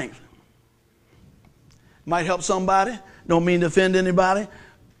your strength. Might help somebody. Don't mean to offend anybody.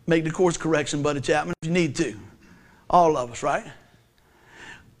 Make the course correction, Buddy Chapman, if you need to. All of us, right?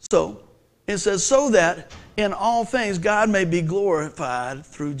 So, it says, so that in all things God may be glorified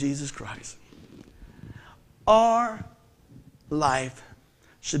through Jesus Christ. Our life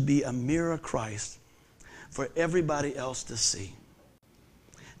should be a mirror of Christ for everybody else to see.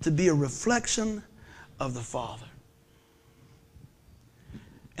 To be a reflection of the Father.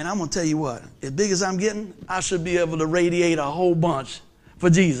 And I'm going to tell you what, as big as I'm getting, I should be able to radiate a whole bunch for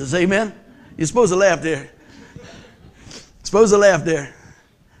Jesus. Amen? You're supposed to laugh there. Supposed to laugh there.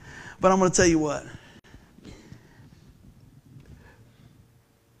 But I'm going to tell you what.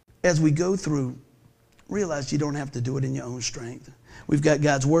 As we go through, realize you don't have to do it in your own strength. We've got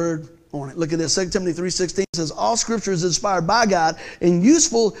God's Word on it. Look at this. 2 Timothy 3:16 says, all Scripture is inspired by God and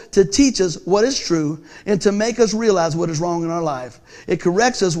useful to teach us what is true and to make us realize what is wrong in our life. It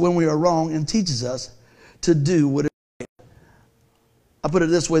corrects us when we are wrong and teaches us to do what is I put it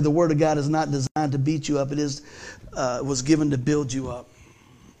this way, the Word of God is not designed to beat you up. It was given to build you up.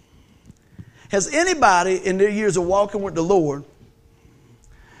 Has anybody in their years of walking with the Lord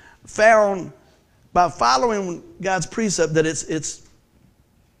found by following God's precept that it's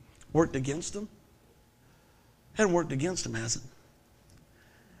worked against them? It hasn't worked against them, has it?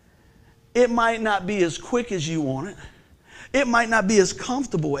 It might not be as quick as you want it. It might not be as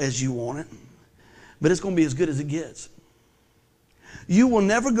comfortable as you want it, but it's going to be as good as it gets. You will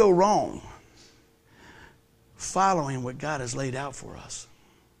never go wrong following what God has laid out for us.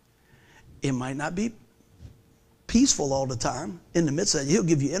 It might not be peaceful all the time. In the midst of it, He'll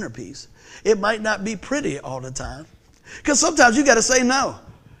give you inner peace. It might not be pretty all the time. Because sometimes you got to say no.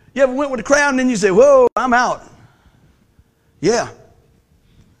 You ever went with the crowd and then you say, whoa, I'm out. Yeah.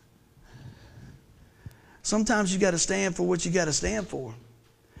 Sometimes you got to stand for what you got to stand for.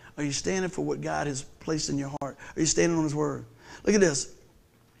 Are you standing for what God has placed in your heart? Are you standing on His Word? Look at this.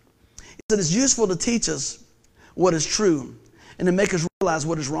 It said it's useful to teach us what is true and to make us realize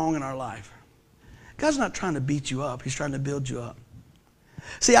what is wrong in our life. God's not trying to beat you up. He's trying to build you up.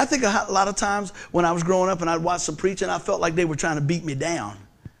 See, I think a lot of times when I was growing up and I'd watch some preaching, I felt like they were trying to beat me down.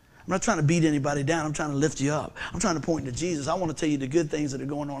 I'm not trying to beat anybody down. I'm trying to lift you up. I'm trying to point to Jesus. I want to tell you the good things that are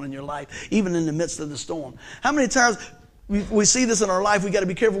going on in your life, even in the midst of the storm. How many times we see this in our life? We got to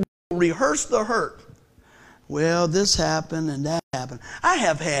be careful. We rehearse the hurt. Well, this happened and that happened. I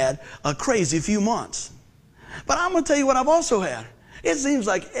have had a crazy few months. But I'm going to tell you what I've also had. It seems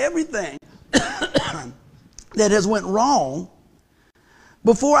like everything that has went wrong,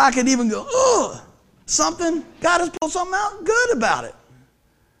 before I could even go, ugh, something, God has pulled something out good about it.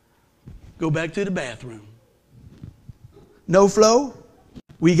 Go back to the bathroom. No flow,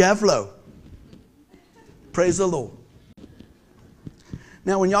 we got flow. Praise the Lord.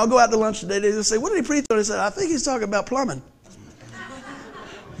 Now, when y'all go out to lunch today, they just say, what did he preach on? They said, I think he's talking about plumbing.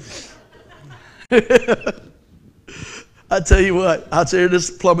 I tell you what, I'll share this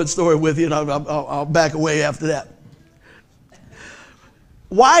plumbing story with you, and I'll back away after that.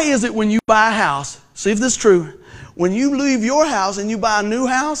 Why is it when you buy a house, see if this is true, when you leave your house and you buy a new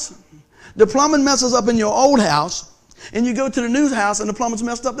house, the plumbing messes up in your old house, and you go to the new house and the plumbing's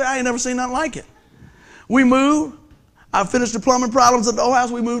messed up there? I ain't never seen nothing like it. We moved. I finished the plumbing problems at the old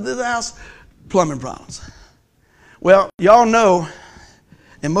house. We moved to the house, plumbing problems. Well, y'all know,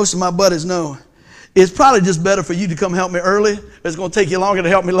 and most of my buddies know, it's probably just better for you to come help me early. It's going to take you longer to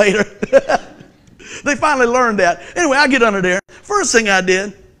help me later. They finally learned that. Anyway, I get under there. First thing I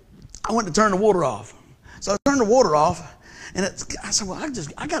did, I went to turn the water off. So I turned the water off, and I said, well,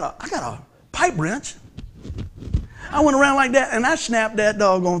 I got a pipe wrench. I went around like that, and I snapped that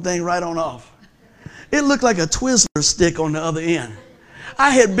doggone thing right on off. It looked like a Twizzler stick on the other end.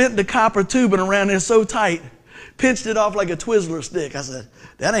 I had bent the copper tubing around there so tight, pinched it off like a Twizzler stick. I said,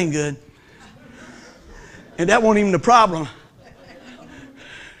 that ain't good. And that wasn't even the problem.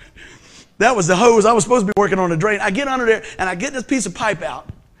 That was the hose. I was supposed to be working on the drain. I get under there, and I get this piece of pipe out,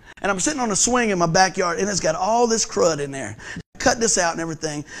 and I'm sitting on a swing in my backyard, and it's got all this crud in there. I cut this out and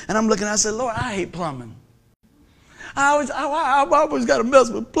everything, and I'm looking, I said, Lord, I hate plumbing. I always got to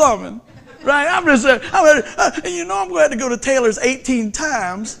mess with plumbing. Right? I'm just saying, and you know I'm going to have to go to Taylor's 18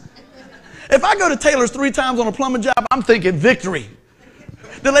 times. If I go to Taylor's 3 times on a plumbing job, I'm thinking victory.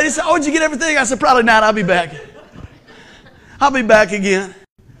 The lady said, oh, did you get everything? I said, probably not. I'll be back. I'll be back again.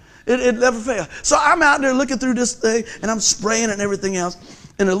 It never fails. So I'm out there looking through this thing, and I'm spraying it and everything else.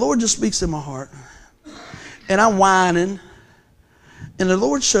 And the Lord just speaks in my heart. And I'm whining. And the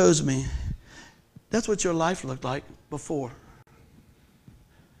Lord shows me, that's what your life looked like before.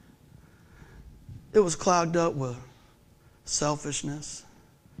 It was clogged up with selfishness,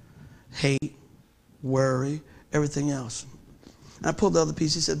 hate, worry, everything else. And I pulled the other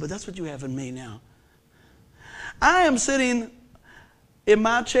piece. He said, but that's what you have in me now. I am sitting in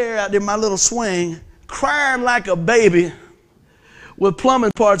my chair out there, my little swing, crying like a baby with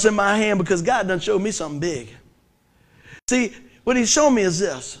plumbing parts in my hand because God done showed me something big. See, what He's shown me is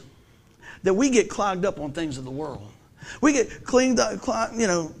this, that we get clogged up on things of the world. We get clogged up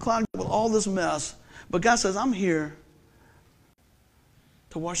with all this mess. But God says, I'm here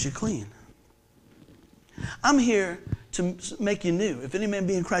to wash you clean. I'm here to make you new. If any man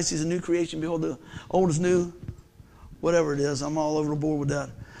be in Christ, he's a new creation. Behold, the old is new. Whatever it is, I'm all over the board with that.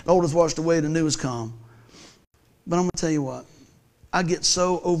 The old is washed away, the new has come. But I'm going to tell you what. I get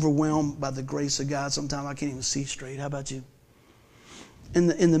so overwhelmed by the grace of God, sometimes I can't even see straight. How about you? In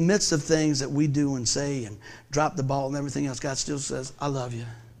the midst of things that we do and say and drop the ball and everything else, God still says, I love you.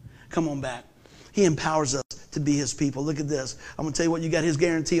 Come on back. He empowers us to be his people. Look at this. I'm going to tell you what you got his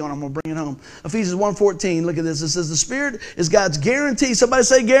guarantee on. I'm going to bring it home. Ephesians 1:14. Look at this. It says the Spirit is God's guarantee. Somebody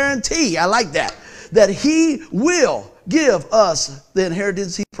say guarantee. I like that. That he will give us the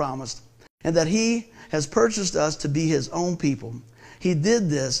inheritance he promised, and that he has purchased us to be his own people. He did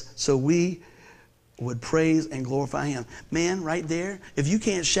this so we would praise and glorify him. Man, right there, if you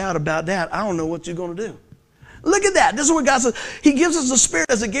can't shout about that, I don't know what you're going to do. Look at that. This is what God says. He gives us the Spirit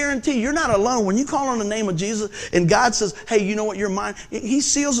as a guarantee. You're not alone. When you call on the name of Jesus and God says, hey, you know what, you're mine. He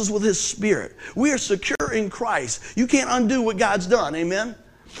seals us with his Spirit. We are secure in Christ. You can't undo what God's done. Amen.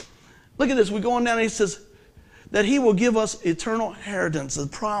 Look at this. We're going down and he says that he will give us eternal inheritance, the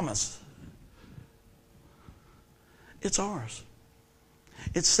promise. It's ours.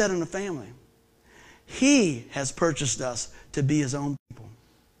 It's set in the family. He has purchased us to be his own people.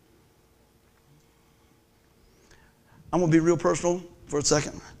 I'm going to be real personal for a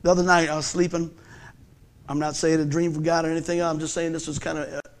second. The other night I was sleeping. I'm not saying a dream from God or anything else. I'm just saying this was kind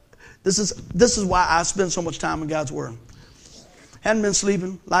of, this is why I spend so much time in God's Word. Hadn't been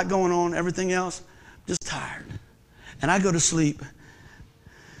sleeping, a lot going on, everything else, just tired. And I go to sleep.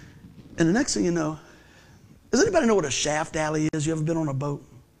 And the next thing you know, does anybody know what a shaft alley is? You ever been on a boat?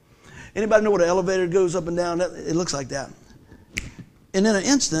 Anybody know what an elevator goes up and down? It looks like that. And in an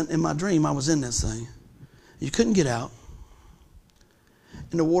instant, in my dream, I was in this thing. You couldn't get out.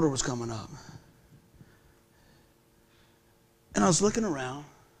 And the water was coming up. And I was looking around.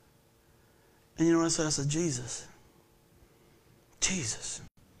 And you know what I said? I said, Jesus. Jesus.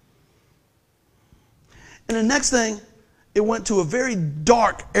 And the next thing, it went to a very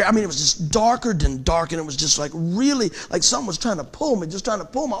dark, I mean, it was just darker than dark, and it was just like really, like someone was trying to pull me, just trying to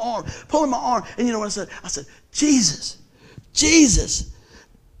pull my arm, pulling my arm. And you know what I said? I said, Jesus, Jesus.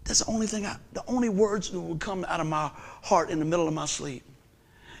 That's the only thing, the only words that would come out of my heart in the middle of my sleep.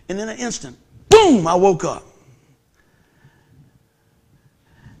 And in an instant, boom, I woke up.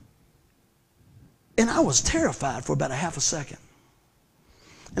 And I was terrified for about a half a second.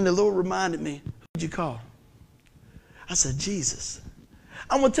 And the Lord reminded me, who'd you call? I said, Jesus.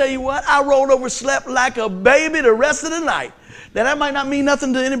 I'm going to tell you what, I rolled over, slept like a baby the rest of the night. Now, that might not mean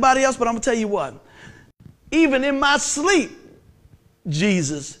nothing to anybody else, but I'm going to tell you what. Even in my sleep,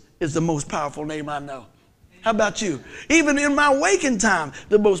 Jesus is the most powerful name I know. How about you? Even in my waking time,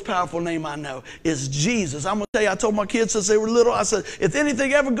 the most powerful name I know is Jesus. I'm going to tell you, I told my kids since they were little, I said, if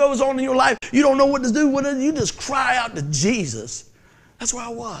anything ever goes on in your life, you don't know what to do with it, you just cry out to Jesus. That's where I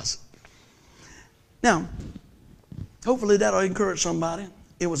was. Now, hopefully that'll encourage somebody.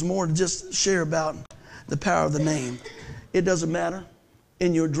 It was more to just share about the power of the name. It doesn't matter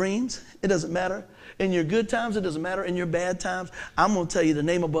in your dreams. It doesn't matter in your good times. It doesn't matter in your bad times. I'm going to tell you the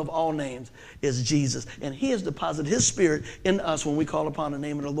name above all names is Jesus. And he has deposited his Spirit in us when we call upon the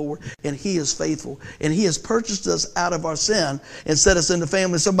name of the Lord. And he is faithful. And he has purchased us out of our sin and set us in the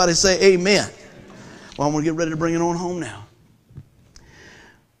family. Somebody say amen. Well, I'm going to get ready to bring it on home now.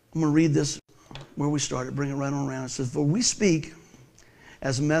 I'm going to read this where we started, bring it right on around. It says, for we speak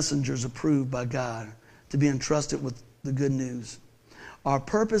as messengers approved by God to be entrusted with the good news. Our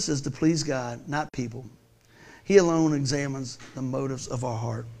purpose is to please God, not people. He alone examines the motives of our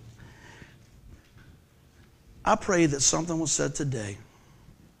heart. I pray that something was said today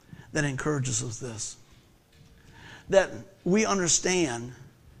that encourages us this. That we understand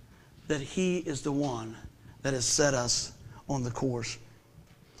that he is the one that has set us on the course.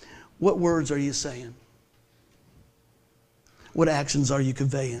 What words are you saying? What actions are you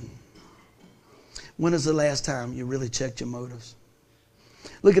conveying? When is the last time you really checked your motives?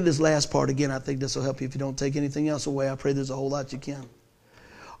 Look at this last part again. I think this will help you if you don't take anything else away. I pray there's a whole lot you can.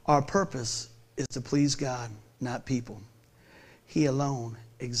 Our purpose is to please God, not people. He alone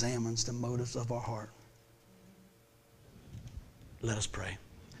examines the motives of our heart. Let us pray.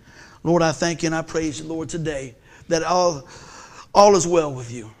 Lord, I thank you and I praise you, Lord, today that all is well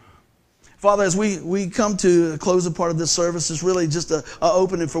with you. Father, as we come to close a part of this service, it's really just an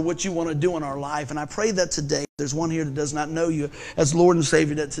opening for what you want to do in our life. And I pray that today, there's one here that does not know you as Lord and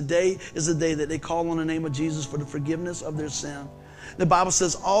Savior, that today is the day that they call on the name of Jesus for the forgiveness of their sin. The Bible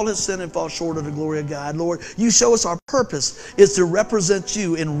says all has sinned and fall short of the glory of God. Lord, you show us our purpose is to represent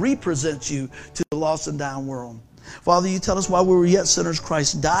you and represent you to the lost and dying world. Father, you tell us while we were yet sinners,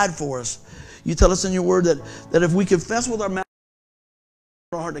 Christ died for us. You tell us in your word that if we confess with our mouth,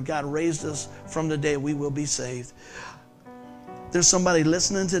 our heart that God raised us from the dead, we will be saved. There's somebody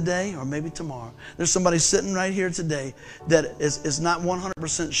listening today or maybe tomorrow. There's somebody sitting right here today that is not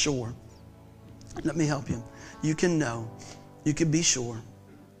 100% sure. Let me help you. You can know. You can be sure.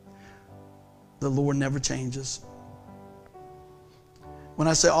 The Lord never changes. When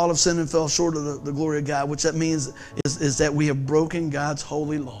I say all have sinned and fell short of the glory of God, which that means is that we have broken God's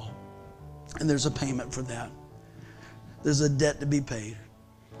holy law. And there's a payment for that. There's a debt to be paid.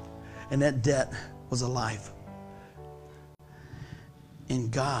 And that debt was a life.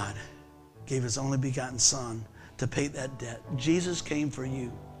 And God gave his only begotten Son to pay that debt. Jesus came for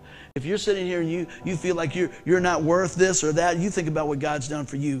you. If you're sitting here and you feel like you're not worth this or that, you think about what God's done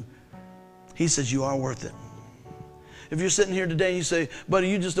for you. He says you are worth it. If you're sitting here today and you say, buddy,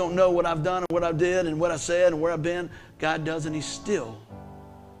 you just don't know what I've done and what I did and what I said and where I've been, God does, and he's still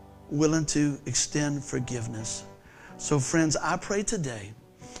willing to extend forgiveness. So friends, I pray today,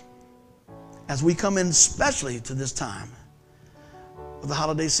 as we come in especially to this time of the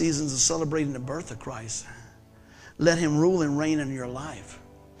holiday seasons of celebrating the birth of Christ, let him rule and reign in your life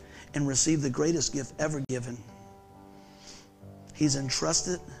and receive the greatest gift ever given. He's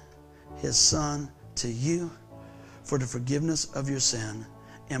entrusted his Son to you for the forgiveness of your sin.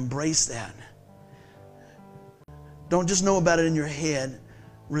 Embrace that. Don't just know about it in your head.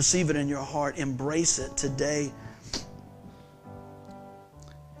 Receive it in your heart. Embrace it today.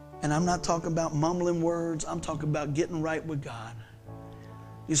 And I'm not talking about mumbling words. I'm talking about getting right with God.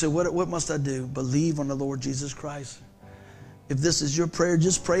 You say, what must I do? Believe on the Lord Jesus Christ. If this is your prayer,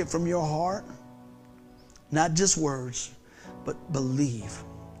 just pray it from your heart. Not just words, but believe.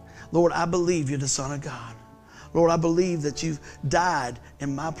 Lord, I believe you're the Son of God. Lord, I believe that you've died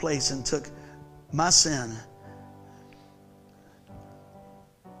in my place and took my sin.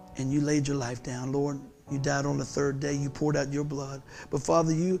 And you laid your life down. Lord, you died on the third day. You poured out your blood. But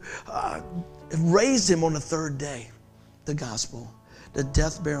Father, you raised him on the third day. The gospel, the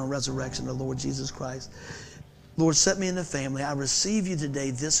death, burial, and resurrection of the Lord Jesus Christ. Lord, set me in the family. I receive you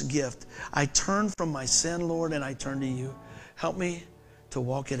today, this gift. I turn from my sin, Lord, and I turn to you. Help me to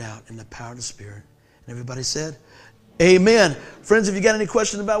walk it out in the power of the Spirit. And everybody said, amen. Friends, if you got any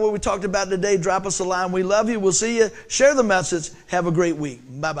questions about what we talked about today, drop us a line. We love you. We'll see you. Share the message. Have a great week.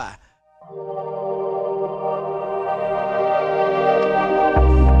 Bye-bye.